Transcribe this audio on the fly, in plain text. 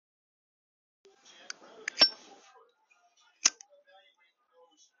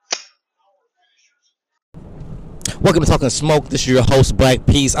Welcome to Talking Smoke. This is your host, Black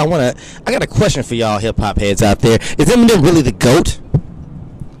Peace. I got a question for y'all hip hop heads out there. Is Eminem really the GOAT?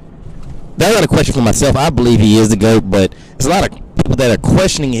 I got a question for myself. I believe he is the GOAT, but there's a lot of people that are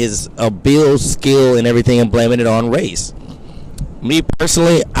questioning his ability, skill, and everything and blaming it on race. Me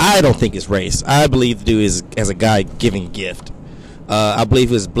personally, I don't think it's race. I believe the dude is as a God-given gift. I believe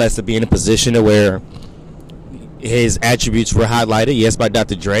he was blessed to be in a position to where his attributes were highlighted, yes, by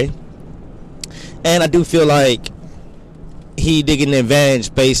Dr. Dre. And I do feel like he did get an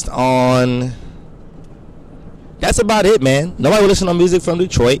advantage based on... That's about it, man. Nobody would listen to music from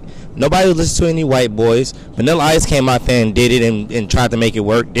Detroit. Nobody would listen to any white boys. Vanilla Ice came out there and did it and tried to make it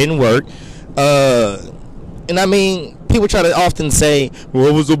work. Didn't work. And I mean, people try to often say,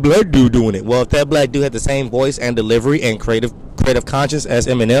 well, was a black dude doing it? Well, if that black dude had the same voice and delivery and creative conscience as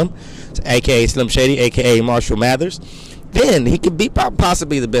Eminem, a.k.a. Slim Shady, a.k.a. Marshall Mathers, then he could be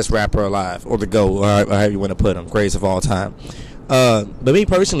possibly the best rapper alive, or the GOAT, or however you want to put him, greatest of all time. But me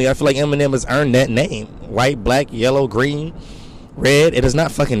personally, I feel like Eminem has earned that name. White, black, yellow, green, red, it does not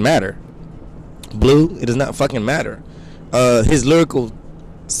fucking matter. Blue, it does not fucking matter. His lyrical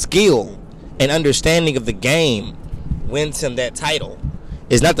skill and understanding of the game wins him that title.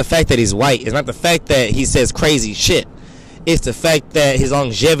 It's not the fact that he's white. It's not the fact that he says crazy shit. It's the fact that his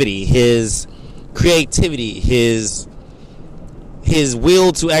longevity, his creativity, his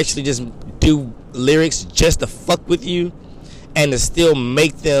will to actually just do lyrics just to fuck with you and to still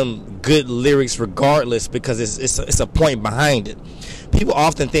make them good lyrics regardless, because it's a point behind it. People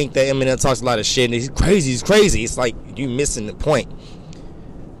often think that Eminem talks a lot of shit and he's crazy. It's like you missing the point.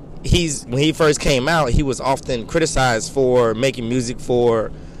 When he first came out, he was often criticized for making music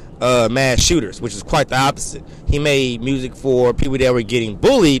for mass shooters, which is quite the opposite. He made music for people that were getting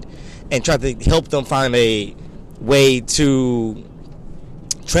bullied and tried to help them find a way to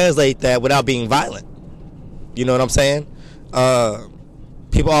translate that without being violent. You know what I'm saying?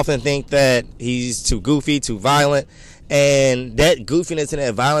 People often think that he's too goofy, too violent, and that goofiness and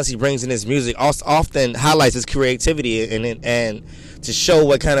that violence he brings in his music also often highlights his creativity and to show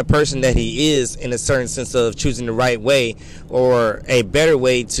what kind of person that he is, in a certain sense of choosing the right way or a better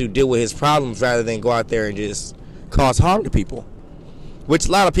way to deal with his problems rather than go out there and just cause harm to people, which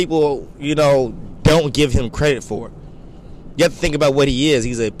a lot of people, don't give him credit for. You have to think about what he is.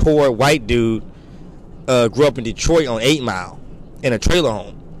 He's a poor white dude, grew up in Detroit on 8 Mile in a trailer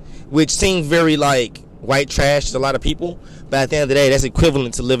home, which seems very like white trash to a lot of people, but at the end of the day, that's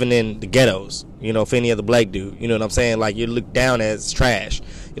equivalent to living in the ghettos, for any other black dude. You know what I'm saying? Like, you look down as trash,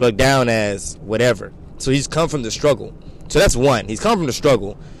 you look down as whatever. So he's come from the struggle. So that's one. He's come from the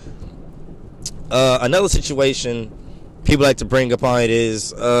struggle. Another situation people like to bring up on it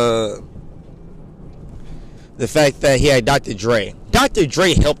is the fact that he had Dr. Dre. Dr.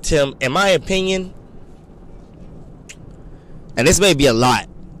 Dre helped him, in my opinion, and this may be a lot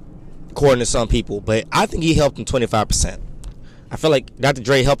according to some people, but I think he helped him 25%. I feel like Dr.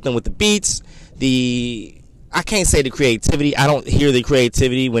 Dre helped him with the beats, I can't say the creativity. I don't hear the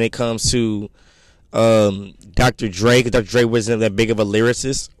creativity when it comes to Dr. Dre, because Dr. Dre wasn't that big of a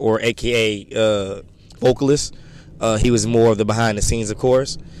lyricist or AKA vocalist. He was more of the behind the scenes, of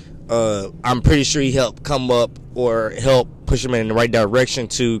course. I'm pretty sure he helped come up or help push him in the right direction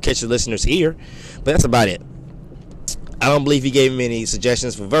to catch the listener's ear, but that's about it. I don't believe he gave him any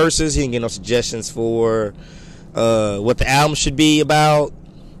suggestions for verses. He didn't get no suggestions for what the album should be about.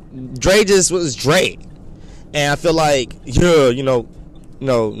 Dre just was Dre. And I feel like,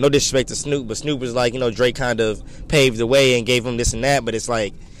 no disrespect to Snoop, but Snoop was like, Dre kind of paved the way and gave him this and that, but it's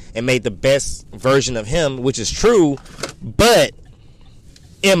like, it made the best version of him, which is true, but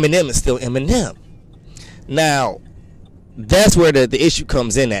Eminem is still Eminem. Now, that's where the issue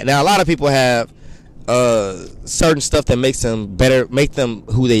comes in at. Now, a lot of people have certain stuff that makes them better, make them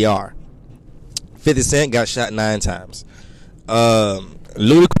who they are. 50 Cent got shot 9 times.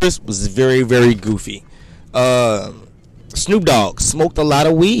 Ludacris was very, very goofy. Snoop Dogg smoked a lot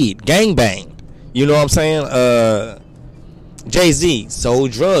of weed, gangbanged. You know what I'm saying? Jay-Z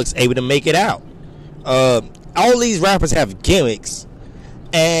sold drugs, able to make it out. All these rappers have gimmicks,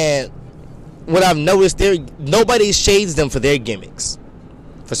 and what I've noticed, nobody shades them for their gimmicks.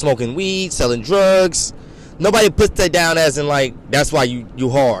 For smoking weed, selling drugs. Nobody puts that down as in like, that's why you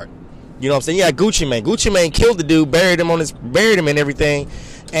hard. You know what I'm saying? Yeah, Gucci Mane. Gucci Mane killed the dude, buried him and everything,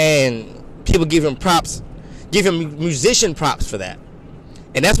 and people give him props, give him musician props for that.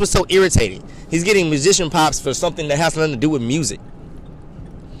 And that's what's so irritating. He's getting musician props for something that has nothing to do with music.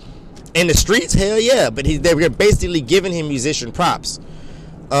 In the streets, hell yeah, but they're basically giving him musician props.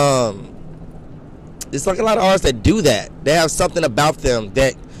 It's like a lot of artists that do that. They have something about them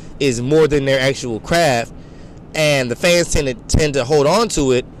that is more than their actual craft, and the fans tend to hold on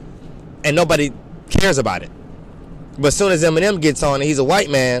to it, and nobody cares about it. But as soon as Eminem gets on, and he's a white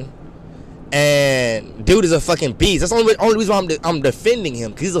man, and dude is a fucking beast. That's the only reason why I'm defending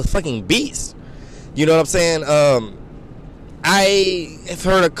him, because he's a fucking beast. You know what I'm saying? I have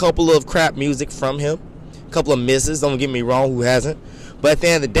heard a couple of crap music from him, a couple of misses. Don't get me wrong, who hasn't? But at the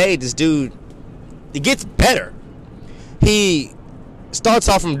end of the day, this dude, it gets better. He starts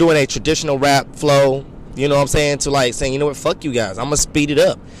off from doing a traditional rap flow, you know what I'm saying, to like saying, you know what, fuck you guys, I'm gonna speed it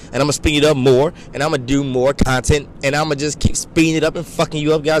up, and I'm gonna speed it up more, and I'm gonna do more content, and I'm gonna just keep speeding it up and fucking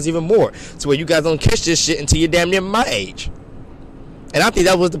you up guys even more, so where you guys don't catch this shit until you're damn near my age. And I think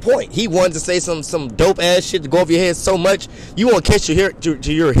that was the point. He wanted to say some dope ass shit to go over your head so much you won't catch your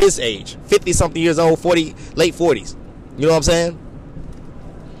to your his age, 50 something years old, 40, late 40s. You know what I'm saying?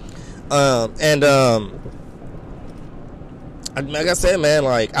 Like I said, man,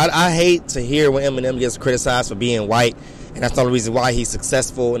 like I hate to hear when Eminem gets criticized for being white, and that's the only reason why he's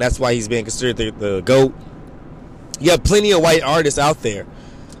successful, and that's why he's being considered the GOAT. You have plenty of white artists out there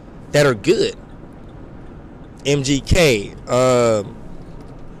that are good. MGK,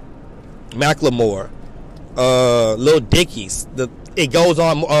 Macklemore, Lil Dickies. It goes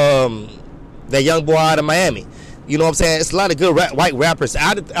on. That young boy out of Miami. You know what I'm saying? It's a lot of good white rappers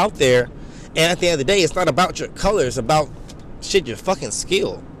out there, and at the end of the day, it's not about your color. It's about shit, your fucking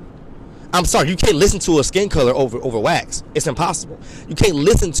skill. I'm sorry, you can't listen to a skin color over wax. It's impossible. You can't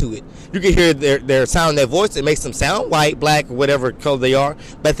listen to it. You can hear their sound, their voice. It makes them sound white, black, or whatever color they are.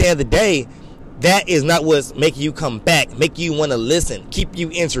 But at the end of the day, that is not what's making you come back, make you want to listen, keep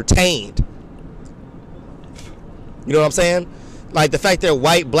you entertained. You know what I'm saying? Like, the fact they're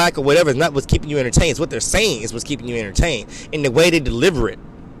white, black, or whatever is not what's keeping you entertained. It's what they're saying is what's keeping you entertained, and the way they deliver it.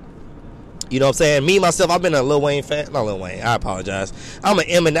 You know what I'm saying? Me, myself, I've been a Lil Wayne fan. Not Lil Wayne, I apologize. I've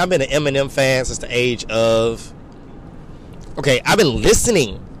been an Eminem fan since the age of... Okay, I've been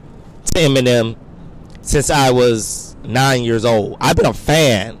listening to Eminem since I was 9 years old. I've been a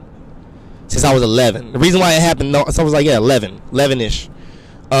fan since I was 11. The reason why it happened, so I was like, 11-ish.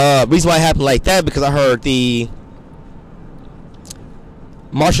 Reason why it happened like that, because I heard the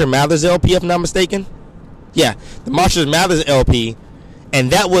Marshall Mathers LP, if I'm not mistaken. Yeah, the Marshall Mathers LP, and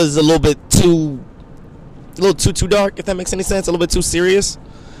that was a little bit too dark, if that makes any sense, a little bit too serious.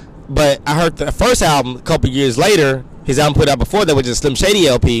 But I heard the first album a couple years later, his album put out before that, which is Slim Shady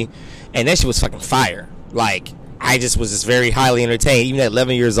LP, and that shit was fucking fire. Like, I just was just very highly entertained. Even at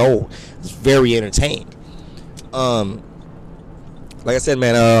 11 years old, I was very entertained. Like I said,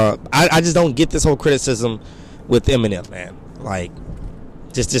 man, I just don't get this whole criticism with Eminem, man. Like,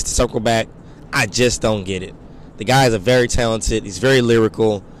 just to circle back, I just don't get it. The guy is very talented. He's very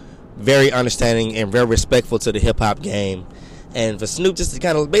lyrical, very understanding, and very respectful to the hip-hop game. And for Snoop just to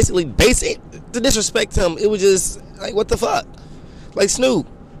kind of basically to disrespect him, it was just like, what the fuck? Like, Snoop,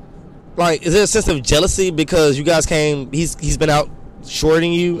 like, is there a sense of jealousy because you guys came, he's been out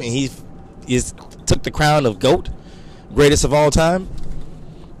shorting you, and he's took the crown of GOAT, greatest of all time?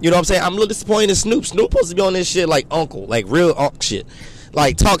 You know what I'm saying? I'm a little disappointed in Snoop. Snoop supposed to be on this shit like uncle, like real uncle shit.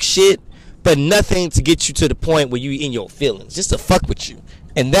 Like, talk shit, but nothing to get you to the point where you in your feelings, just to fuck with you.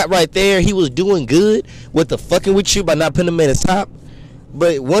 And that right there, he was doing good with the fucking with you by not putting him in his top.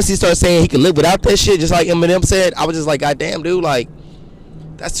 But once he started saying he could live without that shit, just like Eminem said, I was just like, God damn, dude, like,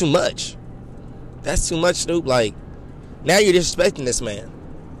 that's too much. That's too much, Snoop. Like, now you're disrespecting this man.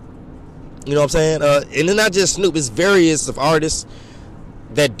 You know what I'm saying? And it's not just Snoop, it's various of artists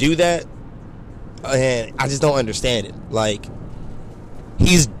that do that. And I just don't understand it. Like,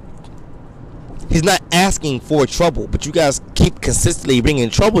 he's not asking for trouble, but you guys keep consistently bringing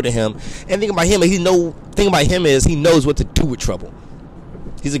trouble to him. And the thing about him is he knows what to do with trouble.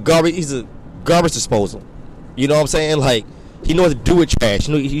 He's a garbage disposal. You know what I'm saying? Like, he knows what to do with trash.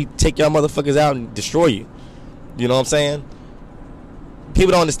 You know, he take y'all motherfuckers out and destroy you. You know what I'm saying?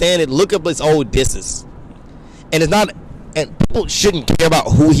 People don't understand it. Look up his old disses. And it's not, and people shouldn't care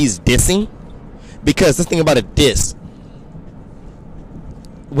about who he's dissing, because this thing about a diss,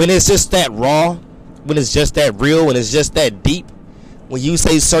 when it's just that raw, when it's just that real, when it's just that deep, when you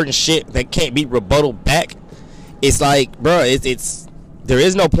say certain shit that can't be rebutted back, it's like, bro, it's there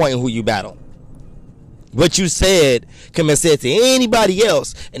is no point in who you battle. What you said can be said to anybody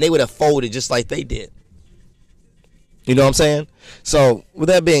else, and they would have folded just like they did. You know what I'm saying? So, with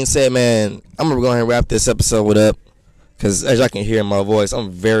that being said, man, I'm going to go ahead and wrap this episode up, because as y'all can hear in my voice,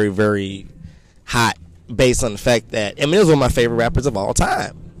 I'm very, very hot, based on the fact that Eminem's one of my favorite rappers of all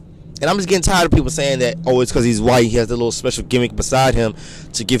time. And I'm just getting tired of people saying that, oh, it's because he's white, he has a little special gimmick beside him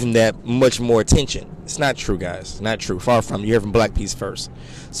to give him that much more attention. It's not true, guys. Not true. Far from. You hear from Black Peace first.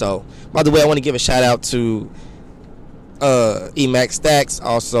 So, by the way, I want to give a shout out to Emax Stacks,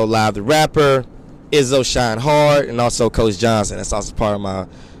 also Live the Rapper, Izzo Shine Hard, and also Coach Johnson. That's also part of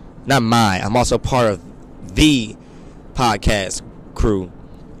I'm also part of the podcast crew.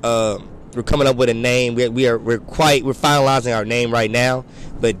 We're coming up with a name. We're finalizing our name right now,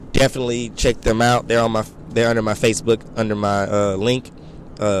 but definitely check them out. They're under my Facebook, under my link.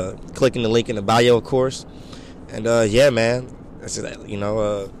 Clicking the link in the bio, of course. And yeah, man, this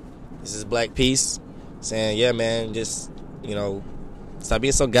is Black Peace saying, yeah, man, just stop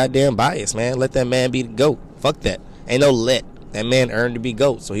being so goddamn biased, man. Let that man be the GOAT. Fuck that. Ain't no let. That man earned to be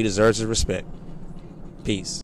GOAT, so he deserves his respect. Peace.